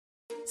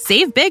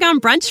Save big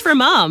on brunch for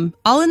mom,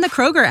 all in the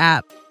Kroger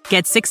app.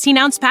 Get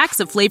 16-ounce packs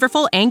of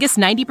flavorful Angus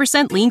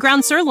 90% lean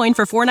ground sirloin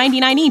for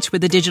 $4.99 each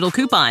with a digital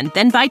coupon.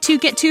 Then buy 2,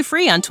 get 2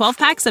 free on 12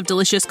 packs of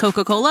delicious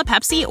Coca-Cola,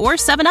 Pepsi, or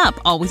 7-Up,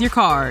 all with your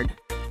card.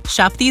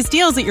 Shop these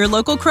deals at your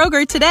local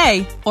Kroger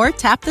today, or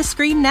tap the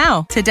screen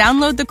now to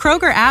download the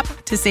Kroger app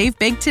to save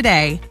big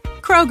today.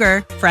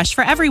 Kroger, fresh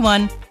for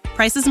everyone.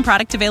 Prices and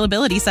product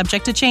availability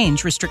subject to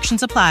change.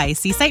 Restrictions apply.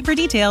 See site for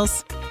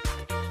details.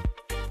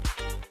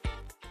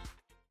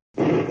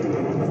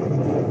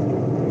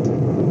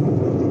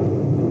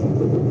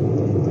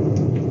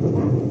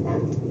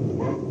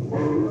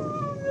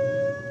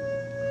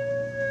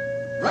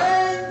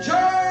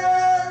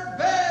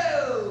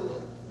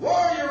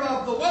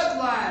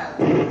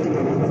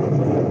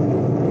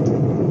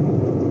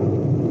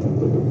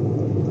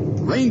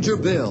 Ranger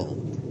Bill,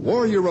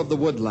 warrior of the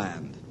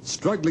woodland,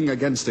 struggling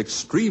against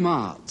extreme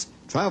odds,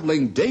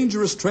 traveling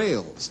dangerous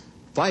trails,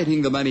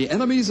 fighting the many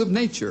enemies of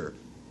nature.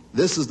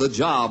 This is the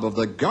job of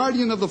the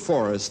guardian of the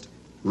forest,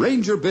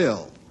 Ranger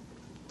Bill.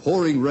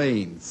 Pouring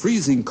rain,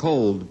 freezing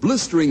cold,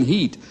 blistering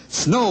heat,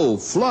 snow,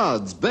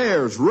 floods,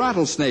 bears,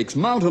 rattlesnakes,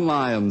 mountain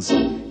lions.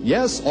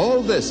 Yes,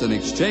 all this in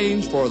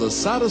exchange for the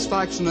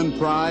satisfaction and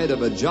pride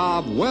of a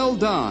job well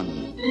done.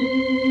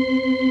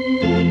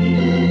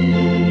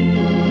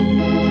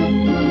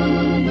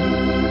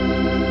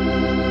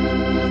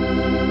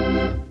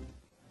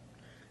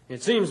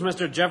 It seems,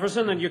 Mr.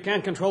 Jefferson, that you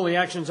can't control the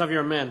actions of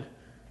your men.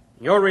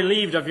 You're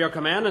relieved of your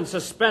command and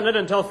suspended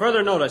until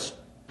further notice.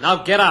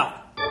 Now get out.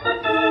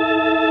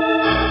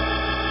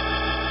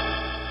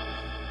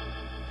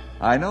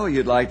 I know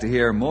you'd like to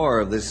hear more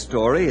of this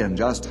story and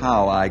just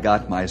how I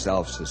got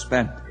myself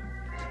suspended.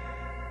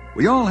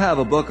 We all have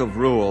a book of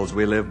rules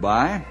we live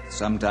by.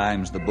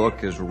 Sometimes the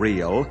book is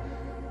real,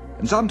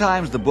 and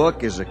sometimes the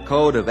book is a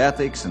code of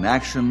ethics and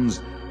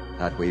actions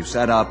that we've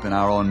set up in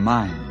our own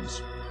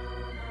minds.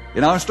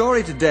 In our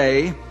story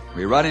today,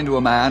 we run into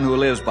a man who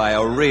lives by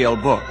a real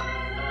book.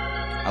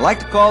 I like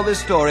to call this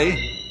story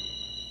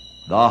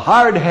The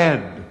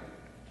Hardhead.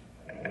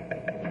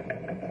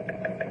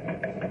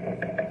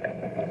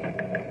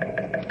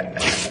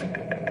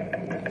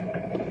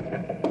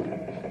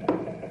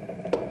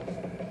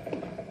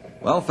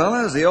 Well,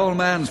 fellas, the old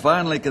man's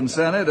finally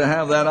consented to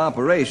have that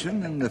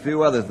operation and a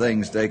few other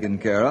things taken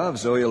care of,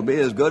 so he'll be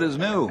as good as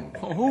new.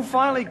 Who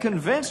finally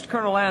convinced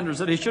Colonel Anders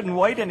that he shouldn't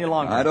wait any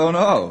longer? I don't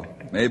know.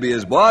 Maybe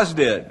his boss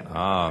did.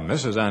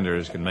 Mrs.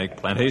 Anders can make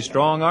plenty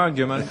strong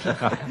argument.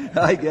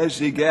 I guess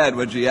she can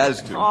when she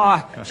has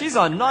to. She's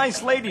a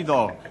nice lady,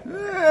 though.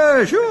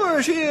 Yeah,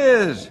 sure she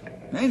is.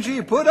 Ain't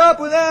she put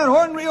up with that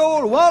ornery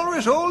old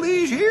walrus all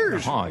these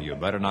years? Oh, you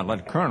better not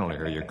let Colonel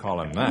hear you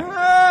call him that.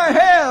 I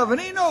have,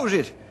 and he knows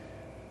it.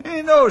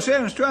 Ain't no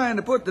sense trying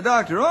to put the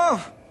doctor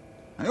off.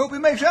 I hope he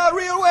makes out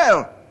real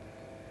well.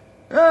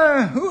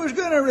 Who's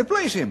going to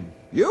replace him?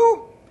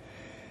 You?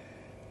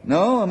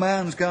 No, a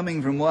man's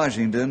coming from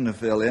Washington to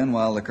fill in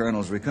while the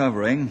colonel's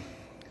recovering.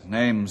 His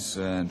name's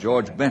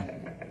George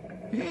Benton.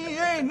 He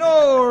ain't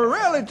no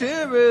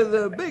relative of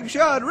the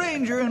big-shot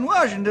ranger in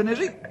Washington, is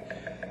he?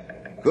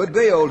 Could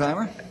be,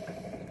 old-timer.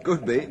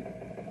 Could be.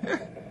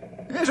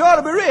 This ought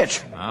to be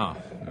rich. Now,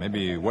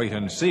 maybe wait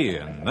and see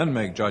and then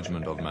make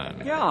judgment of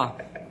man. Yeah.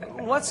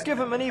 Let's give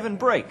him an even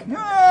break.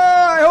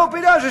 I hope he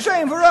does the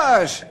same for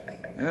us.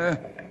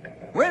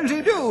 When's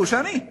he due,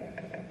 Sonny?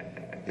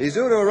 He's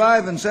due to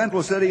arrive in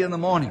Central City in the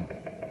morning.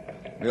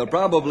 We'll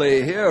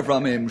probably hear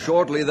from him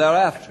shortly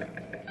thereafter.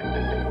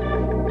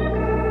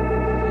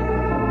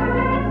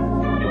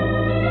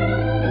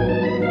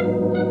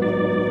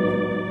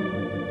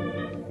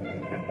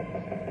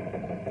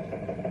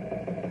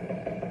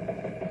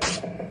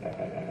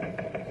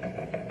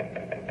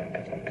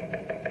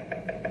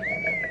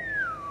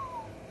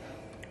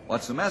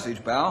 What's the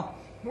message, pal?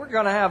 We're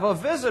going to have a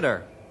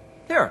visitor.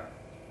 Here,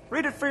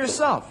 read it for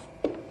yourself.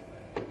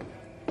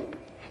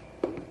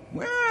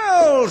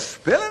 Well,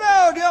 spill it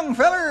out, young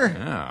feller.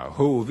 Yeah,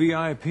 who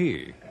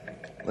VIP?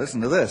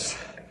 Listen to this.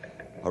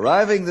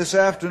 Arriving this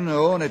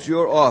afternoon at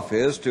your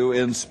office to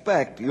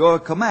inspect your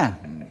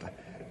command.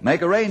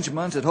 Make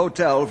arrangements at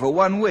hotel for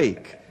 1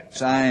 week.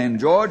 Signed,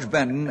 George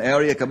Benton,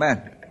 Area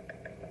Commander.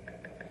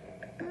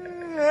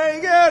 I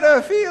got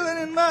a feeling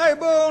in my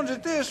bones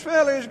that this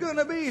feller's going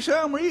to be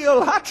some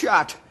real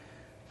hotshot.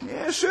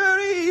 Yes,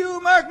 sirree,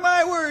 you mark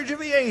my words if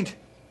he ain't.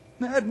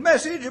 That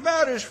message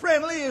about as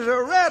friendly as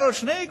a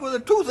rattlesnake with a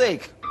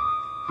toothache.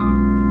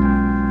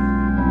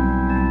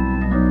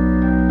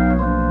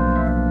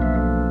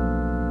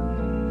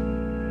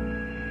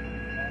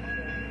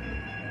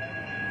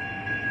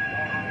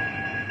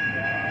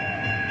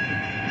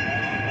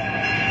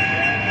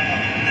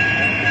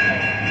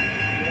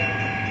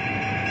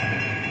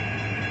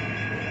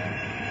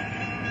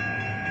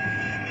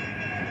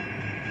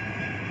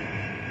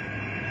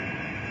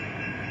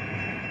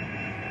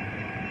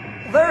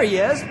 There he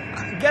is,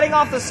 getting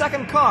off the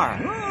second car.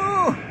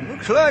 Oh,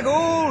 looks like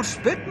old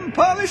Spit and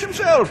Polish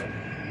himself.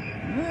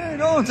 I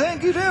don't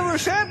think he's ever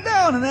sat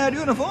down in that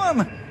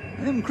uniform.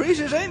 Them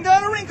creases ain't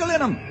got a wrinkle in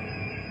them.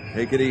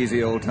 Take it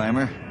easy,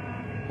 old-timer.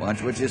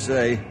 Watch what you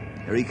say.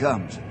 Here he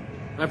comes.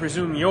 I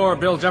presume you're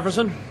Bill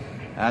Jefferson?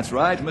 That's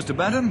right, Mr.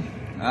 Benton.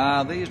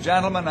 These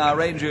gentlemen are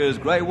Rangers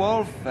Grey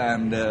Wolf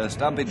and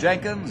Stumpy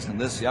Jenkins, and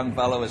this young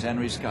fellow is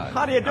Henry Scott.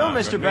 How do you do,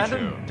 Mr.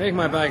 Benton? Take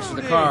my bags to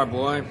the car,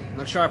 boy.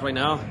 Look sharply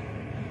now.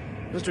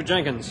 Mr.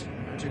 Jenkins,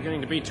 aren't you getting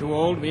to be too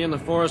old to be in the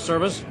Forest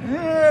Service?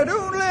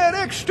 Don't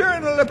let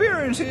external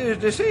appearances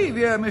deceive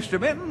you, Mr.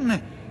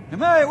 Benton.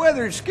 My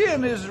weathered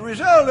skin is the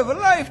result of a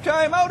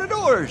lifetime out of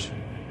doors.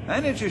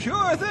 And it's a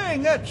sure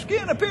thing that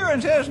skin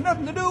appearance has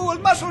nothing to do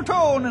with muscle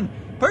tone and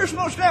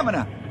personal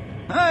stamina.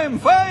 I'm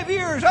 5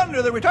 years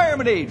under the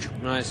retirement age.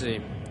 I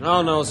see.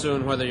 I'll know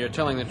soon whether you're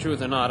telling the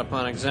truth or not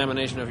upon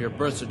examination of your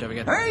birth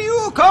certificate. Are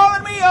you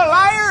calling me a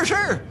liar,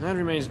 sir? That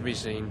remains to be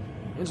seen.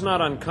 It's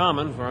not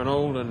uncommon for an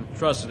old and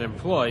trusted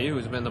employee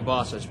who's been the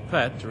boss's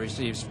pet to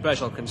receive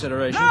special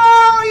consideration.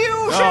 No,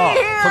 you see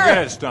here!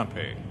 Forget it,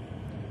 Stumpy.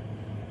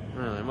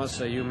 Well, I must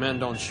say you men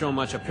don't show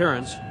much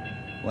appearance.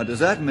 What does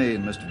that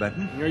mean, Mr.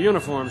 Benton? Your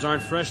uniforms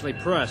aren't freshly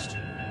pressed.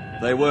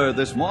 They were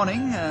this morning,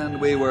 and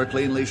we were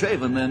cleanly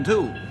shaven then,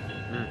 too.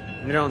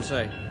 You don't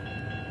say.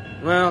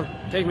 Well,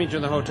 take me to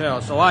the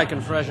hotel so I can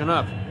freshen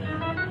up.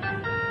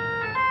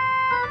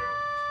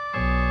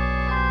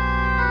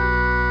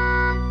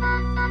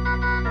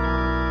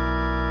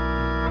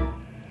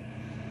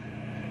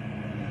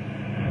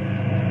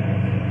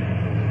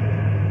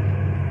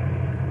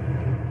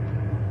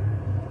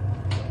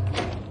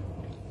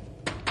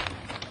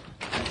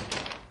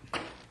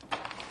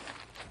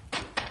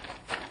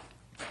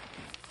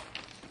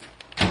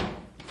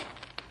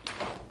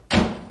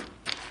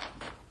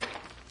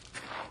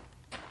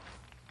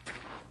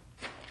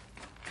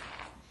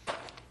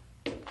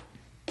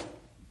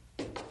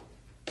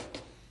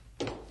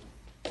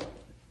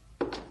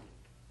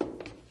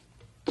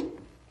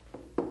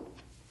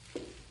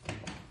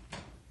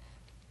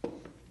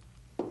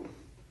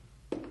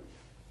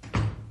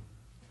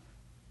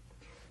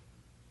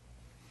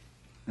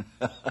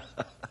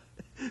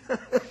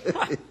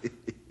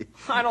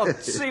 I don't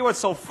see what's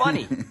so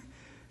funny.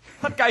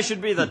 That guy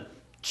should be the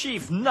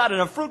chief nut in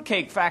a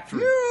fruitcake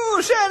factory. You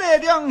said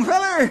it, young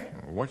feller.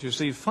 What you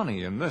see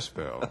funny in this,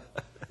 Bill?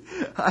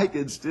 I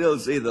could still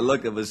see the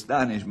look of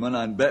astonishment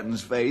on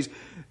Benton's face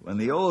when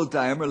the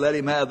old-timer let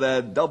him have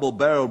that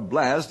double-barreled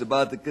blast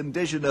about the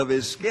condition of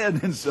his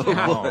skin and so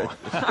forth.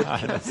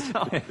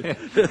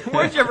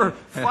 Where'd you ever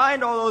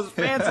find all those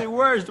fancy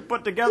words to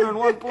put together in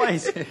one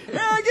place? I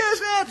guess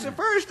that's the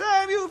first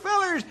time you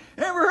fellers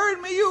ever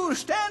heard me use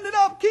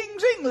standing-up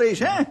King's English,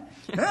 huh?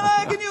 Well,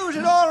 I can use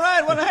it all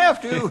right when I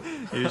have to.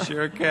 You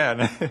sure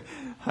can.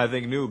 I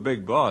think new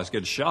big boss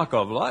gets shock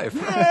of life.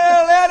 Well,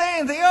 that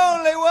ain't the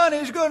only one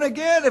he's going to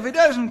get if he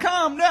doesn't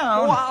calm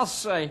down. Oh, I'll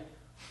say.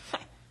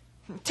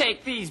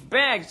 Take these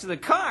bags to the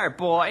car,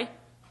 boy.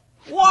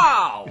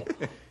 Wow!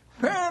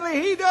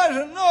 Apparently he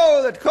doesn't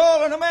know that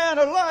calling a man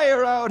a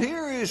liar out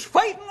here is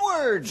fighting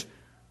words.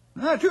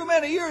 Not too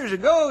many years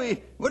ago,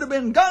 he would have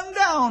been gunned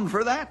down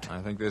for that.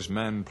 I think this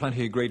man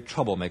plenty great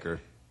troublemaker.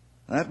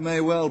 That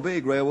may well be,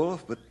 Grey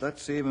Wolf, but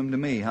let's leave him to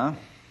me, huh?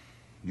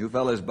 You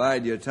fellas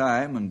bide your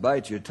time and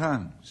bite your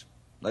tongues.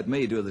 Let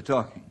me do the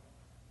talking.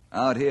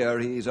 Out here,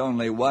 he's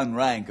only one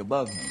rank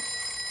above me.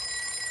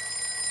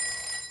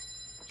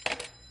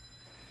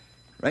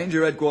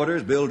 Ranger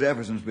Headquarters, Bill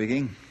Jefferson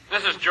speaking.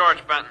 This is George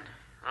Benton.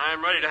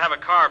 I'm ready to have a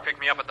car pick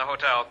me up at the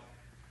hotel.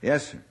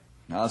 Yes, sir.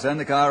 I'll send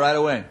the car right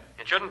away.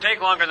 It shouldn't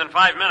take longer than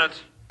 5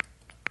 minutes.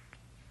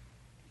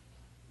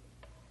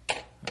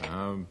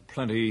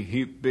 Plenty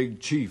heap big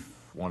chief.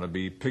 Want to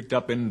be picked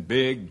up in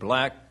big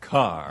black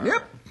car.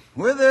 Yep,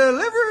 with a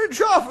livered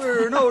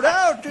chauffeur, no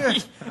doubt.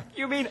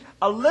 You mean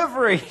a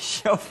livery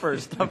chauffeur,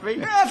 Stumpy?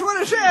 That's what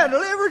I said, a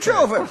livered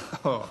chauffeur.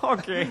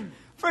 Okay,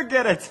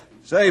 forget it.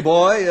 Say,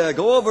 boy,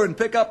 go over and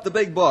pick up the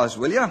big boss,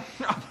 will you?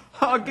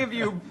 I'll give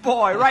you,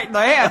 boy, right in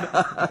the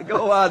head.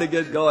 Go on and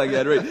get going,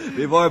 Henry,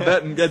 before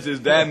Benton gets his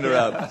dander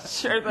up.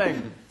 Sure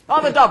thing.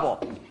 On the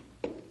double.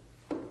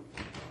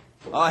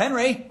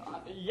 Henry.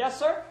 Yes,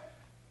 sir?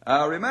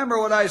 Remember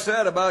what I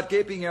said about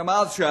keeping your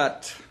mouth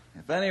shut.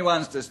 If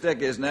anyone's to stick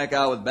his neck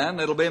out with Ben,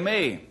 it'll be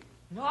me.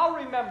 I'll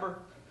remember,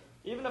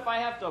 even if I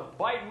have to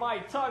bite my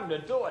tongue to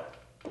do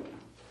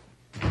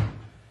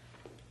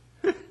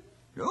it.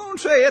 Don't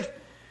say it.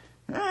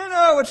 I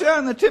know what's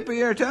on the tip of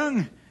your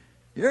tongue.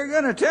 You're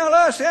going to tell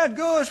us that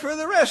goes for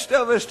the rest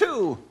of us,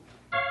 too.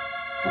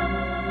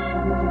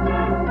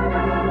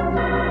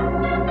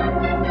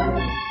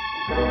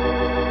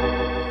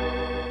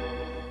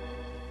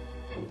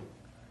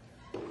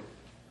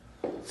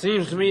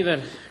 Seems to me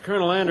that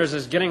Colonel Anders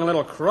is getting a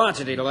little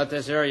crotchety to let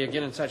this area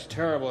get in such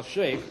terrible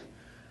shape.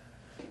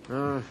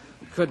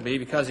 Could be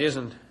because he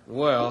isn't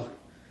well.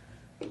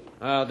 It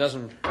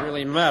doesn't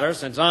really matter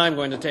since I'm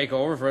going to take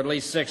over for at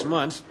least 6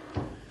 months.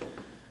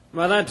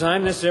 By that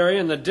time, this area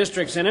and the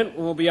districts in it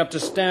will be up to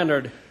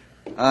standard.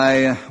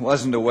 I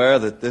wasn't aware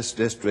that this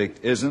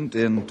district isn't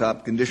in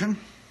top condition.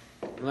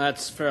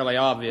 That's fairly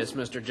obvious,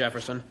 Mr.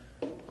 Jefferson.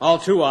 All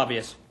too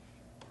obvious.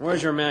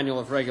 Where's your manual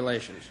of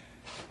regulations?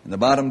 In the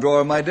bottom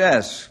drawer of my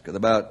desk, with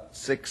about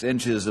 6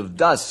 inches of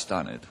dust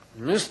on it.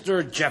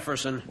 Mr.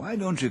 Jefferson. Why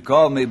don't you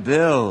call me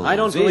Bill? I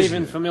don't It's believe easier.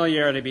 in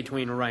familiarity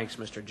between ranks,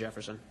 Mr.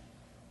 Jefferson.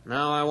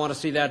 Now I want to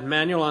see that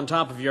manual on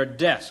top of your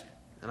desk,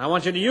 and I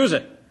want you to use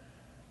it.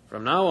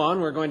 From now on,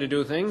 we're going to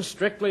do things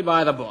strictly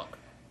by the book.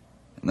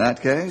 In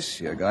that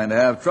case, you're going to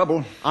have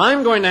trouble.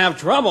 I'm going to have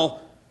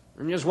trouble?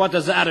 And just what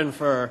does that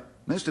infer?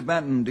 Mr.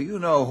 Benton, do you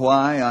know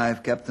why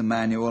I've kept the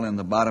manual in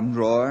the bottom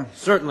drawer?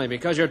 Certainly,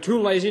 because you're too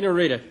lazy to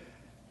read it.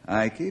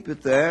 I keep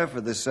it there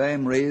for the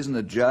same reason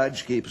a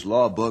judge keeps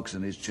law books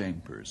in his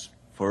chambers,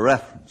 for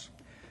reference.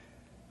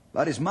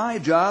 But it's my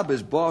job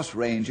as boss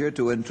ranger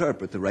to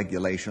interpret the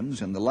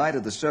regulations in the light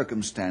of the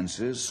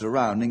circumstances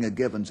surrounding a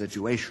given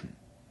situation,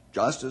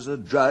 just as a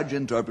judge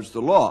interprets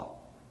the law.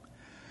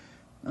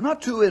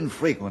 Not too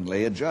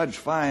infrequently, a judge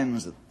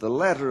finds that the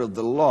letter of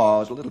the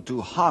law is a little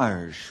too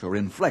harsh or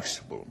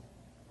inflexible.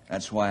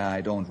 That's why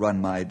I don't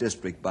run my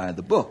district by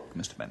the book,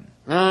 Mr. Benton.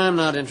 I'm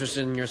not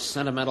interested in your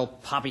sentimental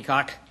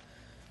poppycock.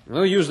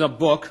 We'll use the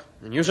book,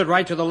 and use it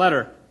right to the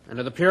letter, and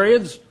to the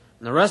periods,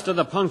 and the rest of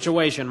the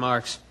punctuation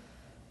marks.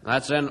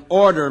 That's an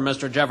order,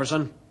 Mr.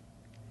 Jefferson.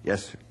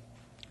 Yes, sir.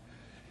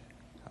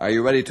 Are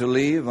you ready to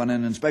leave on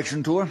an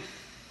inspection tour?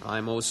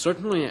 I most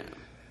certainly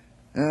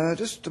am.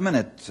 Just a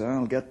minute.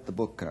 I'll get the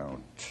book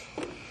out.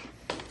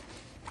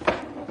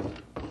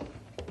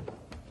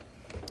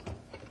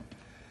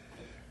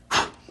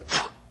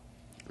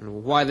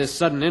 Why this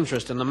sudden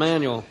interest in the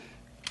manual?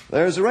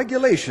 There's a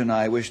regulation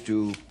I wish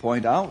to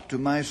point out to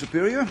my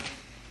superior.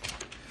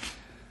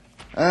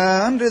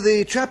 Under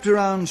the chapter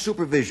on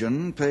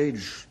supervision,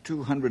 page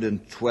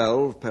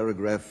 212,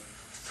 paragraph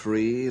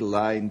 3,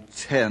 line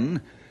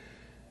 10,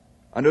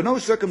 under no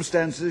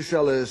circumstances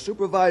shall a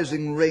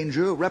supervising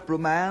ranger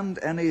reprimand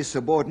any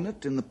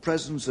subordinate in the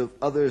presence of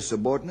other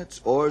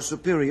subordinates or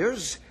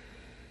superiors,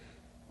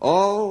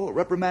 all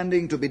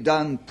reprimanding to be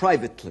done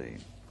privately,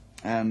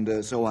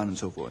 and so on and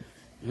so forth.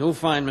 You'll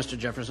find, Mr.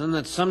 Jefferson,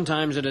 that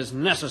sometimes it is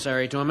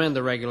necessary to amend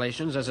the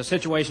regulations as a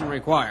situation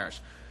requires.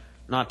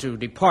 Not to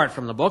depart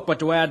from the book, but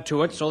to add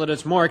to it so that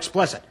it's more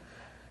explicit.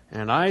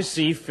 And I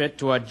see fit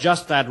to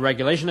adjust that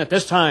regulation at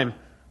this time.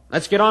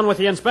 Let's get on with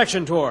the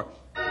inspection tour.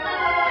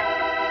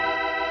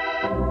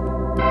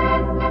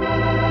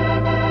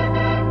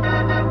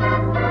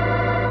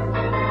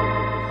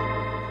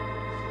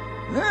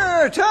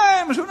 There are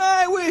times when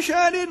I wish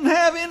I didn't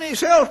have any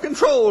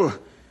self-control.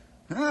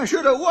 I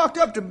should have walked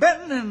up to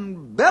Benton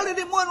and belted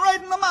him one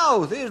right in the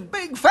mouth, his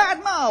big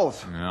fat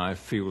mouth. Yeah, I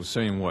feel the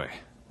same way.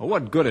 Well,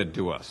 what good it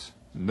do us?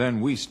 And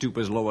then we stoop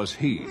as low as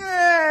he.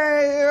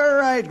 Yeah, you're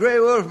right, Grey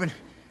Wolf, but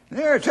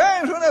there are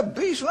times when a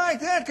beast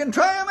like that can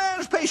try a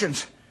man's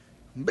patience.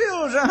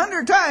 Bill's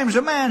 100 times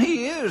the man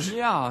he is.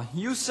 Yeah,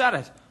 you said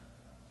it.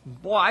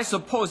 Boy, I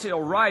suppose he'll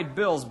ride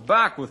Bill's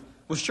back with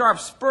sharp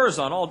spurs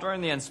on all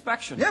during the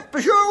inspection. Yep,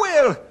 I sure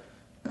will.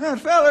 That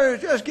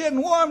feller's just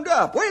getting warmed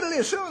up. Wait till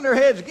his cylinder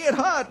heads get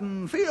hot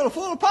and feel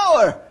full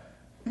power.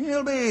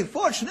 He'll be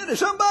fortunate if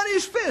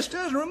somebody's fist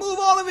doesn't remove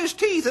all of his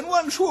teeth in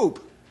one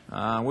swoop.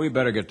 We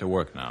better get to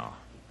work now.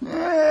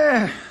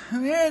 Yeah,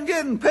 we ain't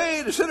getting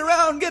paid to sit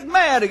around and get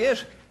mad, I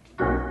guess.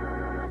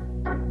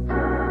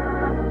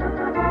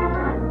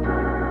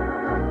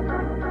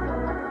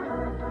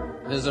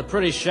 This is a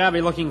pretty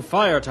shabby-looking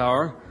fire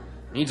tower.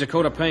 Needs a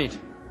coat of paint.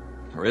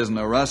 There isn't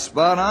a rust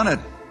spot on it.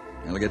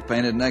 It'll get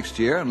painted next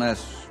year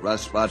unless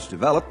rust spots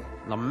develop.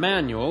 The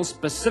manual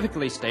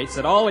specifically states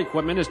that all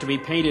equipment is to be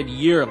painted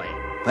yearly.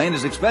 Paint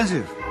is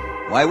expensive.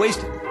 Why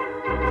waste it?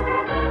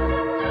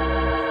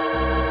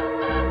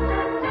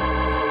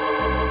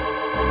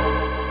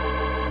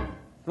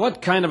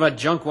 What kind of a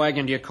junk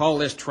wagon do you call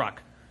this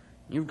truck?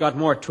 You've got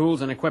more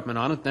tools and equipment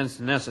on it than's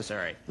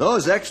necessary.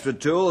 Those extra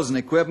tools and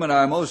equipment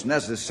are most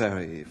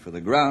necessary for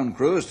the ground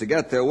crews to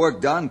get their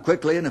work done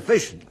quickly and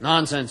efficiently.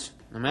 Nonsense.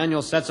 The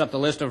manual sets up the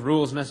list of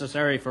rules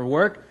necessary for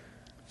work.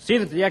 See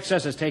that the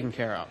excess is taken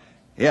care of.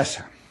 Yes,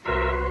 sir.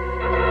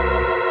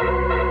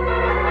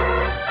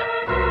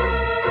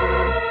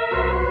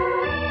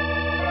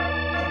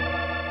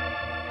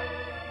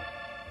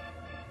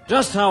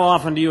 Just how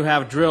often do you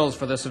have drills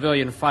for the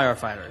civilian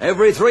firefighters?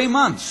 Every 3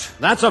 months.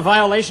 That's a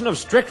violation of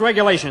strict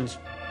regulations.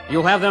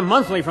 You'll have them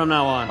monthly from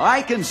now on.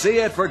 I can see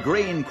it for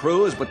green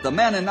crews, but the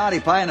men in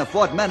Knotty Pine have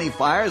fought many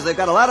fires. They've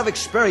got a lot of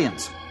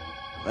experience.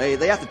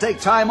 They have to take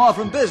time off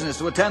from business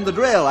to attend the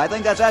drill. I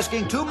think that's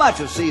asking too much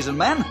of seasoned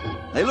men.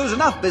 They lose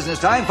enough business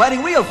time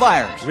fighting real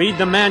fires. Read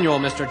the manual,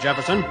 Mr.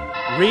 Jefferson.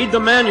 Read the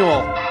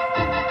manual.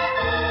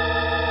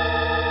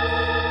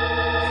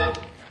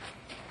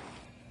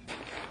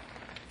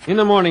 In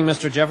the morning,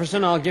 Mr.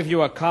 Jefferson, I'll give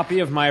you a copy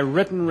of my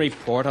written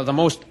report of the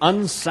most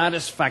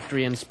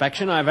unsatisfactory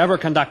inspection I've ever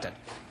conducted.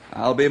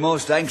 I'll be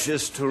most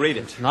anxious to read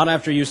it. Not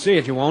after you see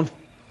it, you won't.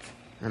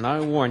 And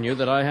I warn you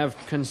that I have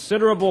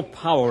considerable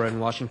power in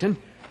Washington,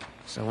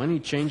 so any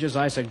changes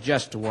I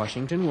suggest to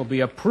Washington will be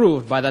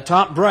approved by the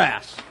top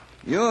brass.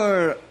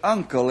 Your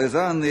uncle is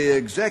on the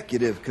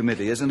executive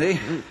committee, isn't he?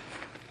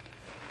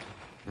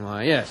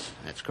 Why, yes,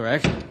 that's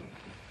correct.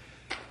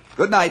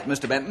 Good night,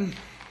 Mr. Benton.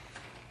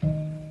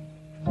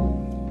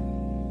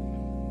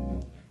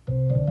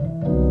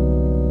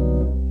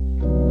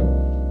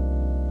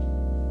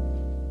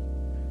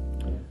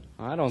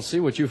 don't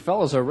see what you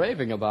fellows are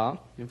raving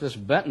about. If this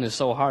Benton is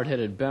so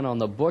hard-headed bent on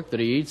the book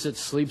that he eats it,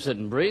 sleeps it,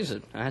 and breathes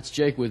it, that's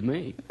Jake with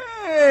me.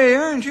 Hey,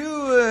 aren't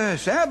you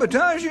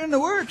sabotaging the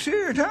works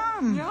here,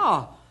 Tom?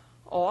 Yeah.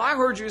 Oh, I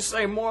heard you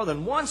say more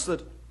than once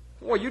that,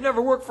 well, you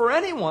never work for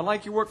anyone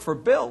like you work for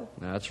Bill.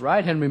 That's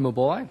right, Henry, my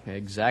boy.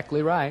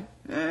 Exactly right.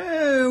 What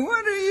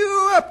are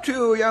you up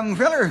to, young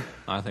feller?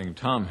 I think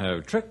Tom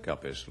have trick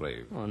up his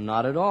sleeve. Oh,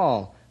 not at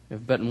all.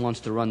 If Benton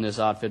wants to run this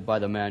outfit by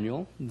the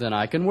manual, then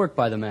I can work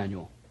by the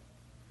manual.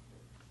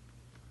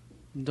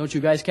 Don't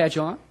you guys catch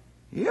on?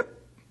 Yep,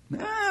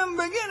 I'm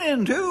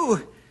beginning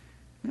to.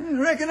 I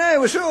reckon I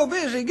was so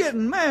busy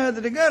getting mad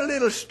that I got a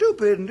little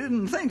stupid and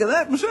didn't think of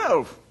that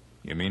myself.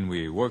 You mean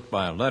we work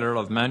by a letter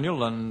of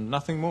manual and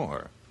nothing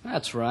more?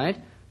 That's right.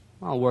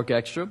 I'll work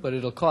extra, but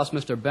it'll cost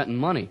Mr. Benton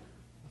money.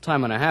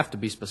 Time and a half to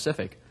be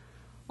specific.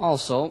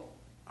 Also,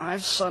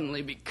 I've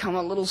suddenly become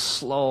a little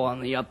slow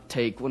on the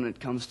uptake when it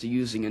comes to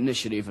using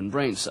initiative and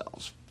brain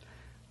cells.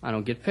 I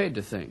don't get paid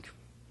to think.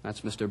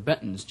 That's Mr.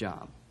 Benton's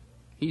job.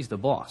 He's the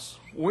boss.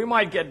 We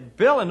might get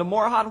Bill into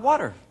more hot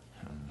water.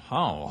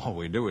 How? All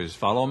we do is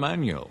follow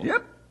manual.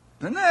 Yep,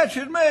 and that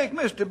should make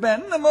Mr.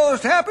 Benton the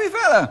most happy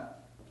fella.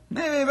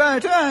 Maybe by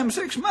the time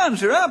 6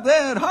 months are up,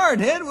 that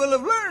hardhead will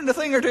have learned a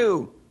thing or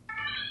two.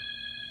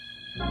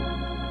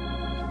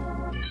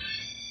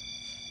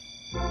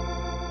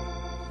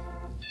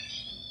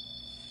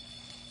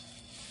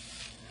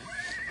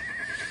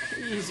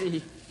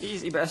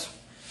 Easy, Bess.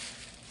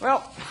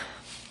 Well,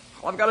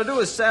 all I've got to do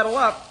is saddle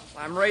up.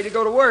 I'm ready to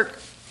go to work.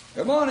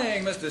 Good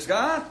morning, Mr.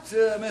 Scott,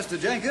 Mr.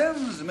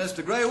 Jenkins,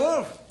 Mr. Grey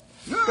Wolf.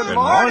 Good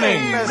morning,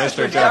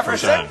 Mr.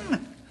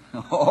 Jefferson.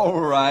 All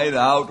right,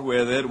 out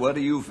with it. What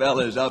are you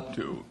fellas up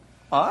to?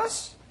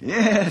 Us?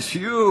 Yes,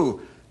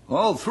 you.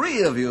 All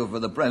three of you for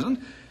the present.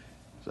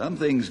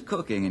 Something's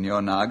cooking in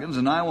your noggins,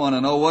 and I want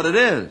to know what it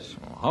is.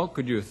 How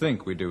could you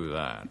think we do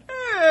that?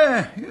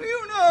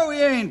 You know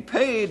we ain't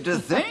paid to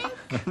think.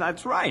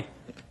 That's right.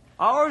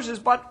 Ours is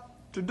but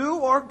to do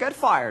or get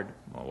fired.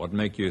 Well, what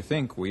make you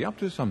think we up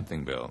to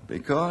something, Bill?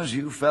 Because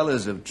you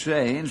fellas have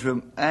changed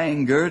from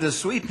anger to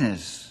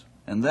sweetness,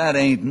 and that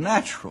ain't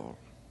natural.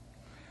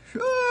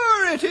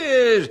 Sure it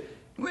is.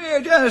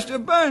 We're just a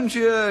bunch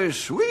of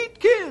sweet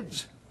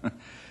kids.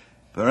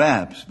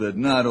 Perhaps, but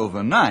not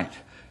overnight.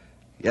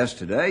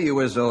 Yesterday you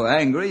were so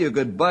angry you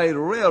could bite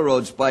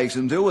railroad spikes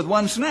in two with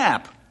one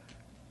snap.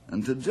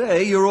 And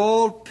today you're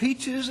all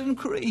peaches and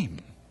cream.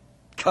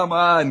 Come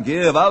on,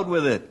 give out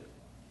with it.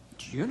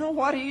 Do you know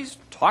what he's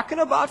talking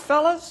about,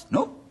 fellas?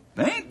 Nope,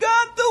 ain't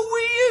got the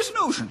weeest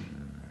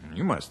notion.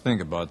 You must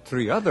think about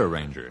 3 other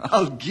rangers.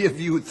 I'll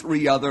give you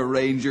 3 other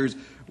rangers.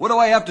 What do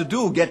I have to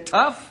do, get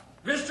tough?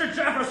 Mr.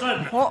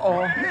 Jefferson!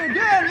 Uh-oh. Hey,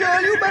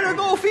 Daniel, you better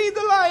go feed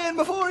the lion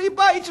before he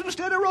bites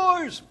instead of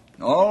roars.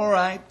 All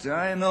right,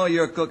 I know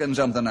you're cooking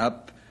something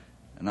up,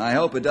 and I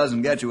hope it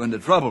doesn't get you into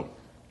trouble.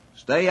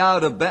 Stay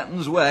out of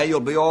Benton's way, you'll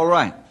be all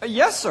right.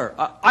 Yes, sir.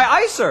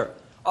 Aye, sir.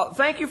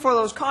 Thank you for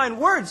those kind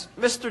words,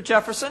 Mr.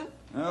 Jefferson.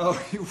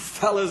 Oh, you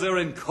fellas are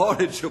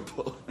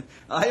incorrigible.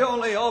 I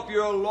only hope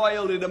your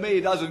loyalty to me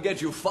doesn't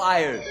get you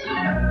fired.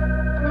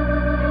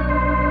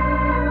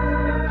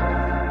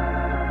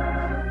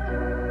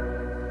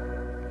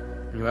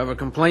 You have a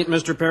complaint,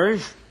 Mr.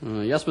 Parrish?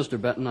 Yes, Mr.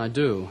 Benton, I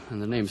do,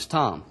 and the name's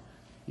Tom.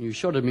 You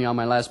showed it me on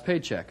my last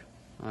paycheck.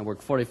 I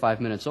worked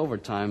 45 minutes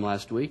overtime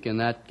last week, and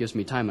that gives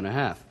me time and a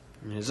half.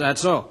 Is that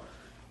so?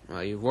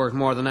 Well, you've worked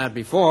more than that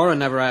before and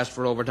never asked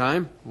for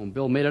overtime. Well,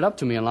 Bill made it up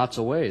to me in lots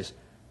of ways.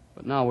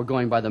 But now we're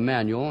going by the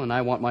manual, and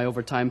I want my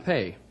overtime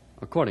pay,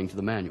 according to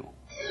the manual.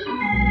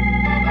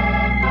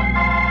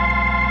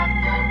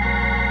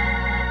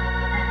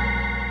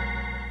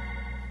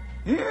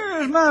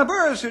 Here's my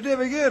birth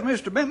certificate,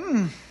 Mr.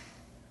 Benton.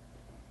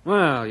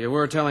 Well, you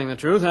were telling the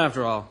truth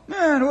after all.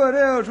 And what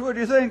else would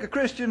you think a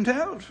Christian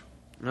tells?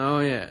 Oh,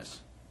 yes.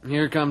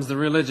 Here comes the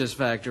religious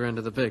factor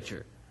into the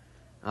picture.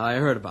 I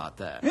heard about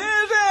that. Is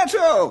that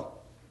so?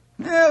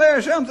 Well,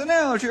 there's something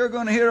else you're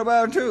going to hear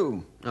about,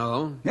 too.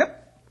 Oh? Yep.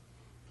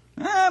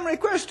 I'm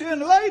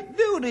requesting light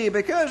duty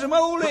because of my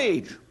old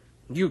age.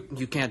 You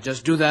can't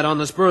just do that on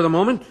the spur of the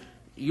moment.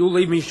 You'll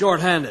leave me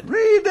short-handed.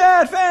 Read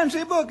that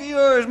fancy book of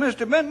yours,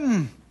 Mr.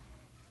 Benton.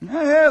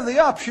 I have the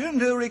option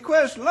to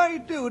request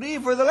light duty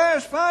for the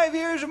last 5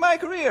 years of my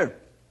career.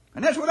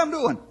 And that's what I'm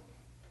doing.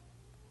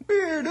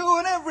 We're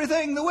doing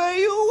everything the way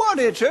you want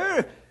it,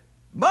 sir.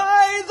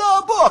 By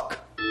the book.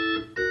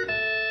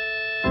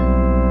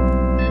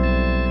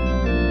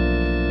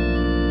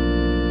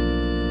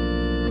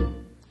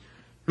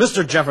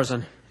 Mr.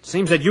 Jefferson, it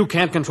seems that you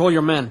can't control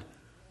your men.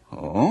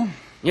 Oh?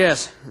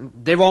 Yes,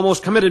 they've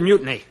almost committed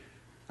mutiny.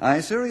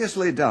 I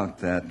seriously doubt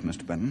that,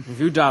 Mr. Benton. If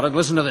you doubt it,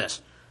 listen to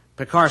this.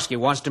 Pekarsky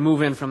wants to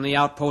move in from the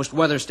outpost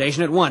weather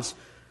station at once.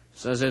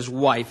 Says his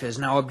wife is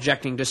now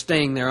objecting to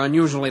staying there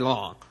unusually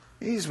long.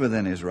 He's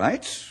within his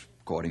rights,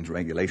 according to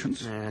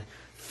regulations.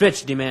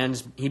 Fitch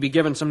demands he be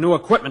given some new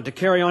equipment to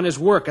carry on his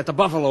work at the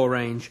Buffalo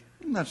Range.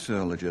 That's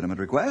a legitimate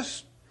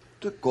request,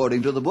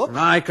 according to the book.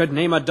 I could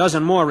name a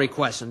dozen more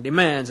requests and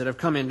demands that have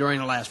come in during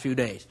the last few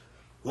days.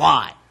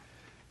 Why?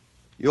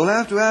 You'll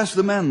have to ask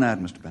the men that,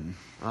 Mr. Benton.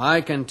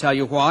 I can tell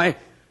you why.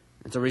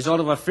 It's a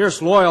result of a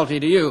fierce loyalty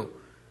to you.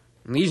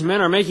 And these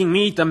men are making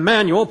me eat the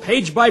manual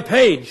page by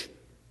page.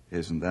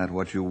 Isn't that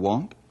what you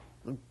want?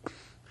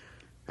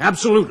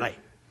 Absolutely.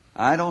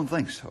 I don't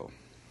think so.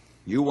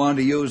 You want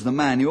to use the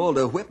manual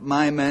to whip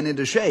my men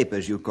into shape,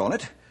 as you call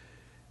it.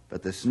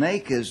 But the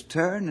snake has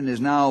turned and is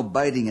now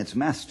biting its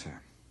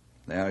master.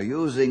 They are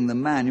using the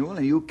manual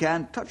and you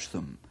can't touch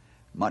them,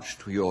 much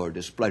to your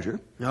displeasure.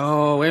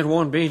 No, it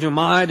won't be to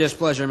my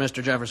displeasure,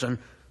 Mr. Jefferson,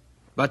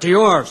 but to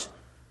yours.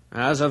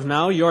 As of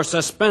now, you're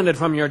suspended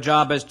from your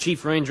job as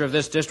chief ranger of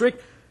this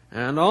district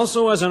and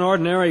also as an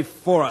ordinary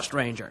forest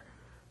ranger.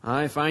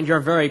 I find your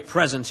very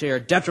presence here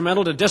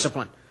detrimental to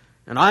discipline,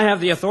 and I have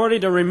the authority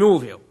to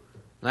remove you.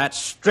 That's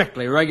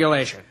strictly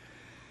regulation.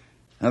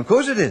 Of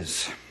course it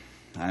is.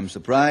 I'm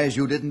surprised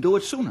you didn't do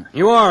it sooner.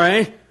 You are,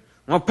 eh?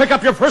 Well, pick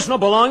up your personal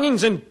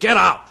belongings and get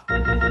out.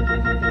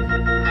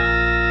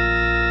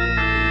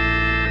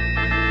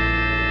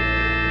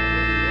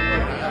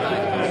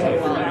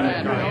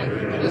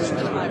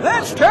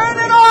 Let's turn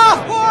it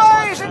off,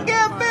 boys, and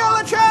give Bill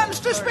a chance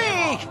to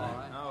speak.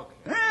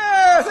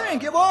 Yeah,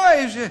 thank you,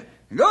 boys.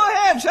 Go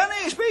ahead,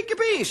 Sonny, speak your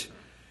piece.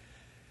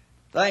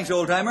 Thanks,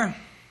 old-timer.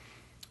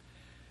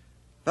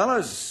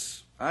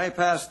 Fellas, I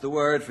passed the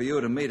word for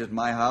you to meet at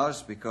my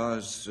house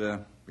because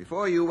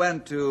before you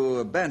went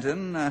to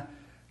Benton,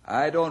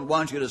 I don't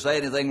want you to say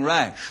anything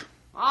rash.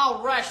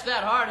 I'll rash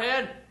that,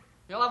 hardhead.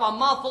 You'll have a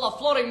mouthful of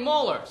floating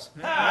molars.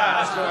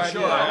 Now,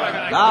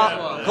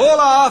 cool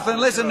off and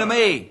listen to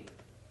me.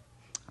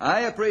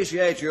 I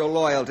appreciate your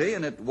loyalty,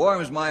 and it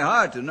warms my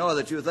heart to know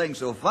that you think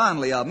so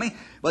fondly of me,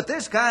 but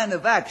this kind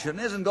of action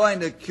isn't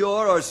going to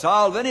cure or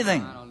solve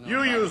anything.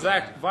 You use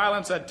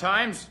violence at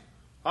times.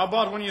 How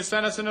about when you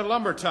sent us into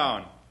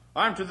Lumbertown?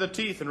 Armed to the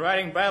teeth and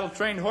riding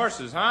battle-trained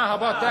horses, huh? How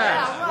about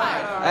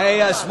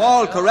that? A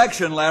small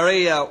correction,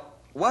 Larry.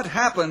 What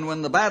happened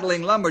when the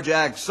battling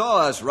lumberjacks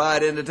saw us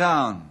ride into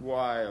town?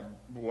 Why,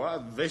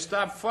 they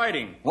stopped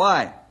fighting.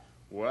 Why?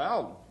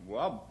 Well,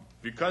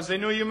 because they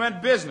knew you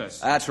meant business.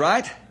 That's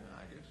right.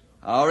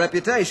 Our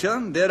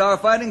reputation did our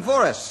fighting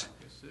for us.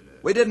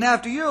 We didn't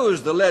have to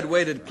use the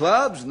lead-weighted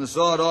clubs and the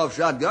sawed-off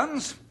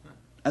shotguns.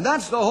 And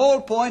that's the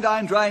whole point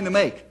I'm trying to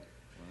make.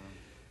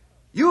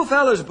 You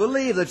fellas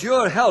believe that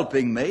you're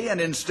helping me,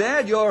 and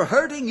instead you're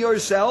hurting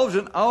yourselves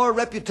and our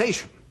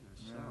reputation.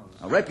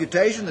 A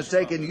reputation that's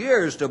taken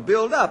years to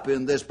build up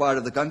in this part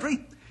of the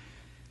country.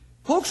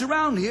 Folks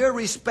around here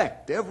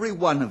respect every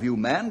one of you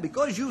men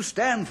because you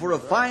stand for a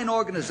fine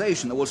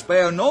organization that will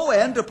spare no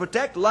end to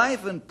protect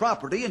life and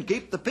property and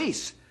keep the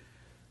peace.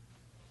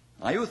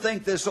 Now you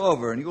think this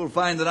over and you'll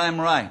find that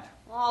I'm right.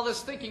 All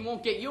this thinking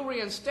won't get you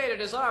reinstated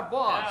as our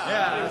boss.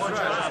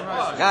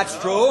 That's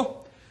true.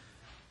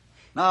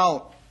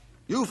 Now,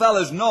 you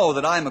fellas know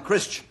that I'm a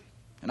Christian,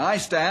 and I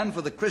stand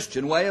for the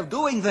Christian way of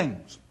doing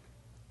things.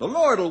 The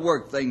Lord will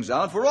work things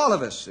out for all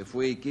of us if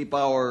we keep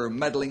our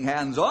meddling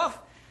hands off.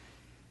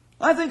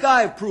 I think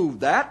I've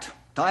proved that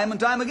time and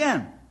time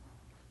again.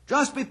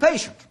 Just be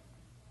patient.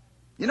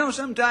 You know,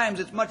 sometimes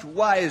it's much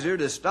wiser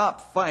to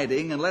stop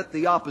fighting and let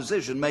the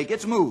opposition make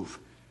its move.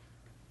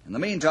 In the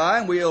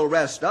meantime, we'll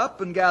rest up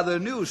and gather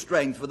new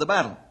strength for the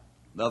battle.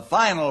 The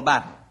final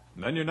battle.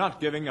 Then you're not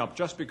giving up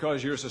just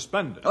because you're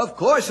suspended. Of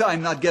course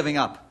I'm not giving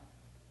up.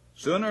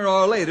 Sooner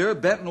or later,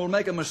 Benton will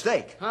make a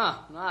mistake. Huh,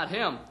 not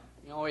him.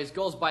 He always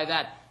goes by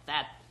that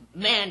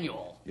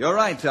manual. You're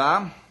right,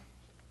 Tom.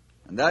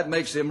 And that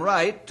makes him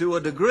right to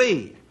a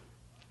degree.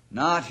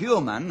 Not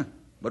human,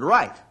 but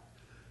right.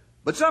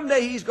 But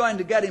someday he's going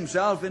to get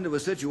himself into a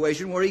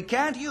situation where he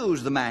can't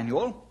use the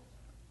manual,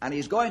 and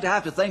he's going to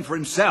have to think for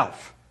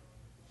himself.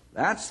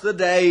 That's the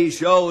day he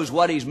shows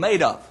what he's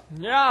made of.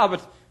 Yeah,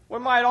 but we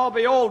might all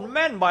be old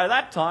men by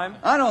that time.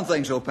 I don't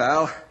think so,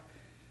 pal.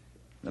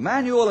 The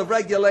Manual of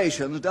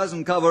Regulations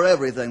doesn't cover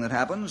everything that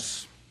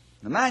happens.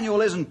 The manual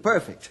isn't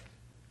perfect,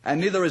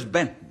 and neither is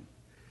Benton.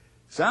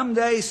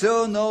 Someday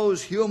soon,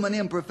 those human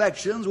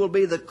imperfections will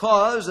be the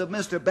cause of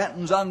Mr.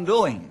 Benton's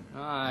undoing.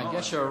 I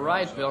guess you're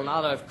right, Bill,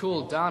 now that I've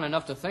cooled down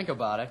enough to think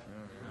about it.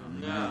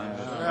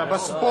 Yeah, but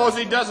suppose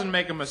he doesn't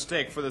make a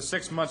mistake for the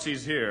 6 months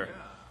he's here.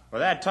 By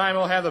that time,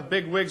 he'll have the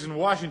big wigs in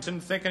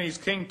Washington thinking he's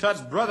King Tut's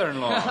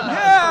brother-in-law.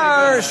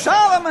 Yeah, or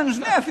Solomon's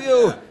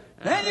nephew.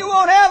 Then you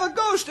won't have a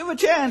ghost of a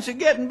chance of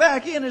getting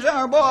back in as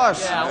our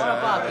boss. Yeah, what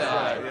about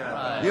that?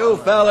 Right. You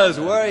fellas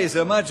worry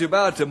so much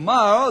about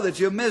tomorrow that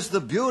you miss the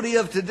beauty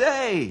of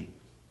today.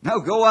 Now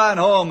go on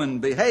home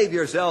and behave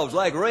yourselves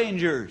like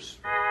rangers.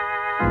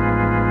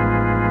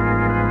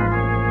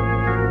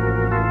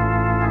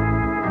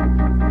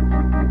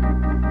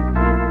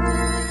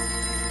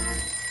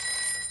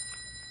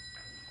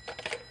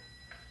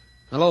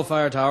 Hello,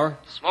 Fire Tower.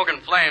 Smoke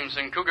and flames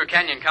in Cougar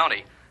Canyon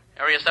County.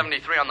 Area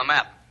 73 on the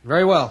map.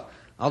 Very well.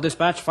 I'll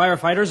dispatch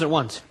firefighters at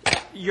once.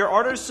 Your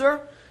orders,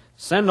 sir?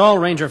 Send all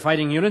ranger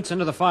fighting units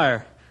into the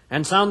fire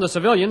and sound the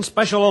civilian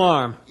special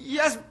alarm.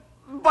 Yes,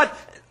 but...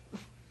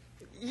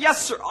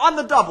 Yes, sir, on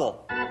the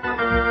double.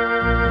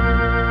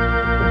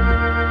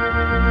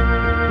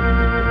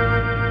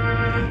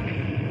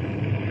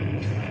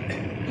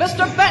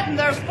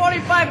 Benton, there's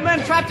 45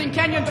 men trapped in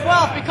Canyon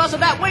 12 because of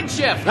that wind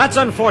shift. That's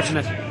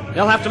unfortunate.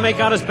 They'll have to make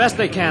out as best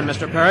they can,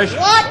 Mr. Parrish.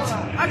 What?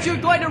 Aren't you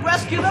going to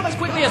rescue them as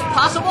quickly as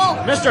possible?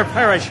 Mr.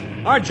 Parrish,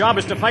 our job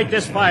is to fight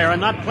this fire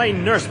and not play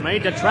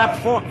nursemaid to trap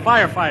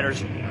firefighters.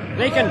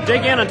 They can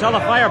dig in until the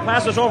fire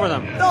passes over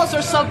them. Those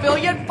are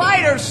civilian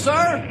fighters,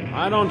 sir.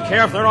 I don't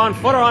care if they're on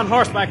foot or on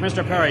horseback,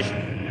 Mr. Parrish.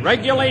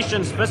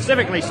 Regulations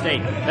specifically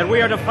state that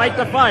we are to fight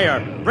the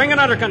fire, bring it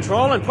under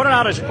control, and put it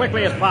out as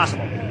quickly as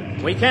possible.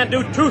 We can't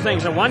do two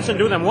things at once and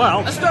do them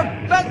well.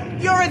 Mr.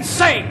 Benton, you're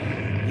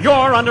insane.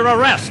 You're under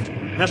arrest,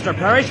 Mr.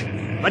 Parrish.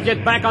 But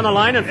get back on the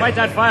line and fight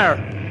that fire.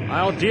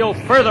 I'll deal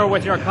further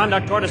with your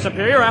conduct toward a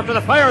superior after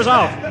the fire's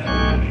out.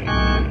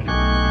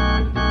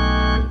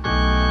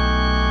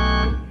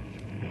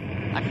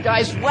 That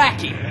guy's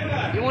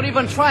wacky. He won't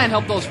even try and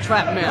help those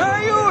trapped men.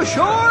 Are you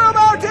sure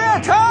about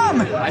that,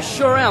 Tom? I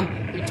sure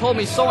am. He told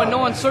me so in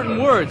no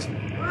uncertain words.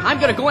 I'm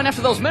going to go in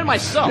after those men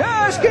myself.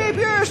 Just keep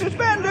your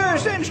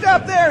suspenders cinched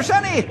up there,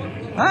 Sonny.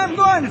 I'm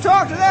going to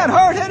talk to that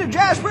hard-headed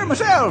Jasper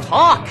myself.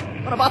 Talk?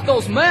 What about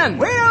those men?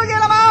 We'll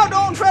get them out.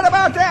 Don't fret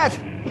about that.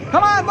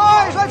 Come on,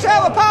 boys. Let's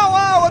have a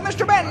powwow with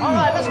Mr. Benton. All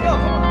right, let's go.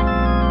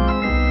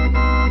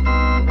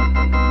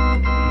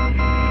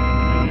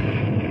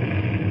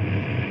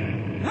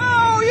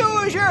 Now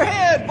use your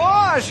head,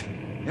 boss.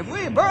 If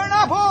we burn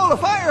up all the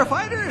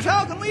firefighters,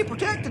 how can we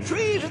protect the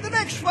trees at the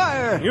next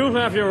fire? You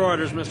have your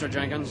orders, Mr.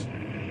 Jenkins.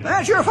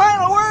 That's your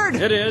final word?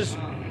 It is.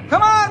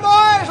 Come on,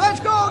 boys. Let's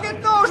go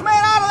get those men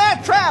out of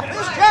that trap.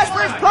 This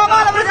Jasper's plumb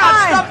out of his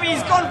mind. Stumpy,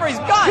 he's going for his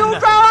gun. You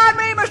draw on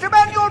me, Mr.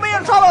 Benton, you'll be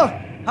in trouble.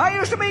 I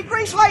used to be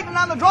grease lightning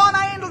on the draw, and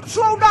I ain't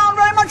slowed down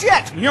very much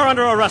yet. You're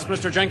under arrest,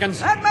 Mr. Jenkins.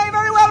 That may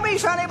very well be,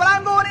 Sonny, but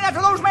I'm going in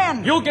after those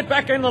men. You'll get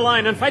back in the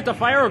line and fight the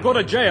fire or go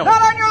to jail. Not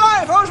on your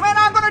life. Those men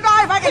aren't going to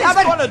die if I can help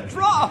it. He's going to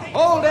draw.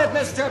 Hold it,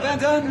 Mr.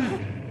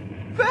 Benton.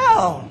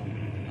 Bill.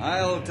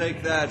 I'll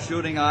take that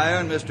shooting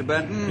iron, Mr.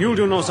 Benton. You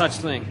do no such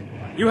thing.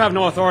 You have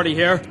no authority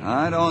here.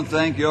 I don't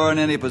think you're in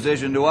any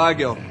position to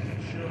argue.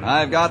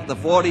 I've got the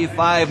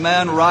 45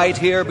 men right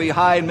here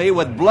behind me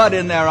with blood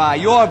in their eye.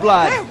 Your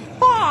blood. Hey,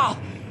 wow.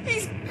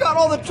 He's got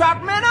all the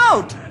trapped men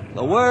out.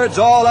 The word's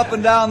all up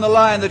and down the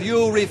line that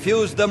you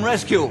refused them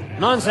rescue.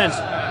 Nonsense.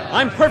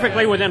 I'm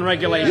perfectly within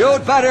regulations.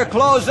 You'd better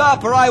close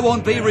up or I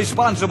won't be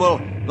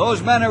responsible.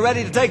 Those men are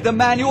ready to take the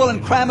manual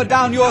and cram it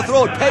down your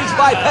throat, page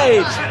by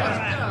page.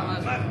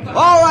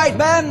 All right,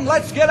 men,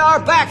 let's get our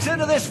backs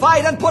into this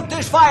fight and put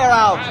this fire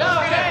out.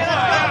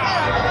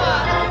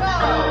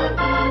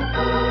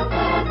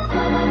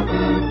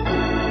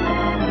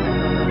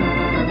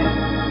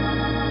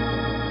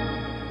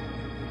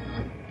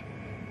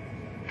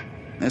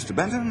 Mr.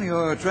 Benton,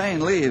 your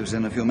train leaves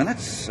in a few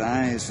minutes.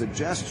 I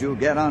suggest you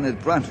get on it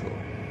pronto.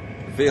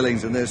 The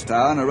feelings in this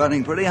town are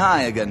running pretty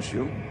high against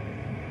you.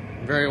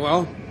 Very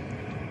well.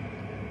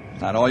 Is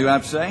that all you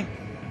have to say?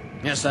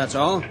 Yes, that's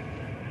all.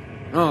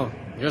 Oh,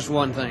 just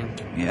one thing.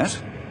 Yes?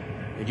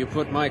 Did you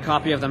put my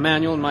copy of the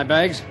manual in my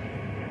bags?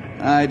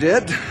 I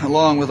did,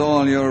 along with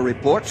all your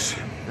reports.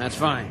 That's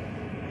fine.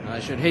 I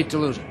should hate to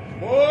lose it.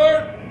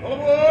 Aboard! All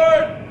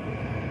aboard!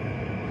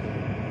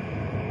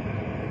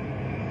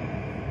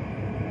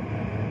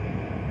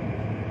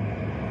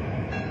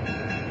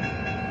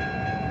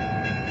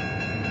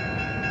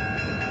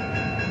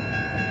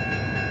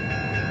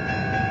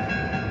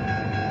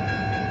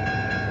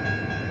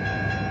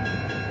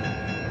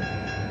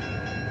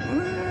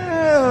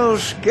 Well,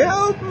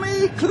 scalp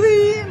me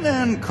clean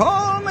and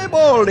call me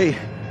Baldy.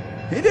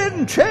 He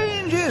didn't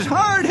change his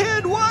hard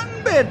head one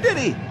bit, did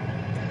he?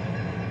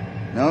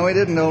 No, he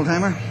didn't,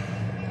 old-timer.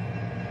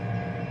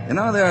 You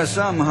know, there are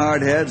some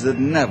hard heads that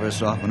never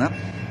soften up.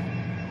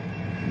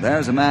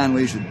 There's a man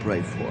we should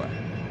pray for.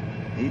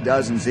 He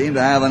doesn't seem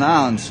to have an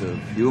ounce of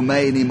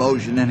humane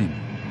emotion in him.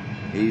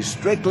 He's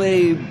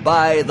strictly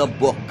by the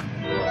book.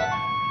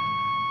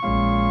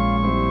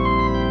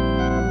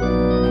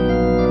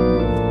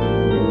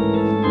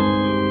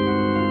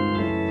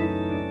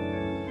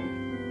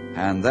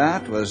 And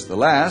that was the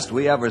last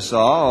we ever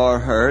saw or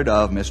heard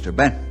of Mr.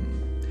 Benton.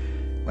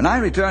 When I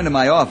returned to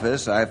my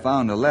office, I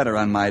found a letter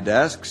on my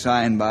desk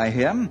signed by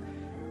him,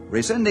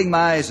 rescinding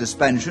my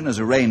suspension as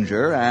a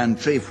ranger and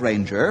chief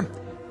ranger,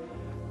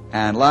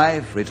 and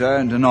life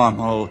returned to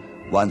normal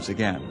once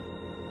again.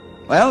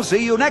 Well,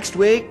 see you next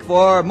week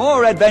for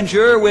more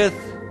adventure with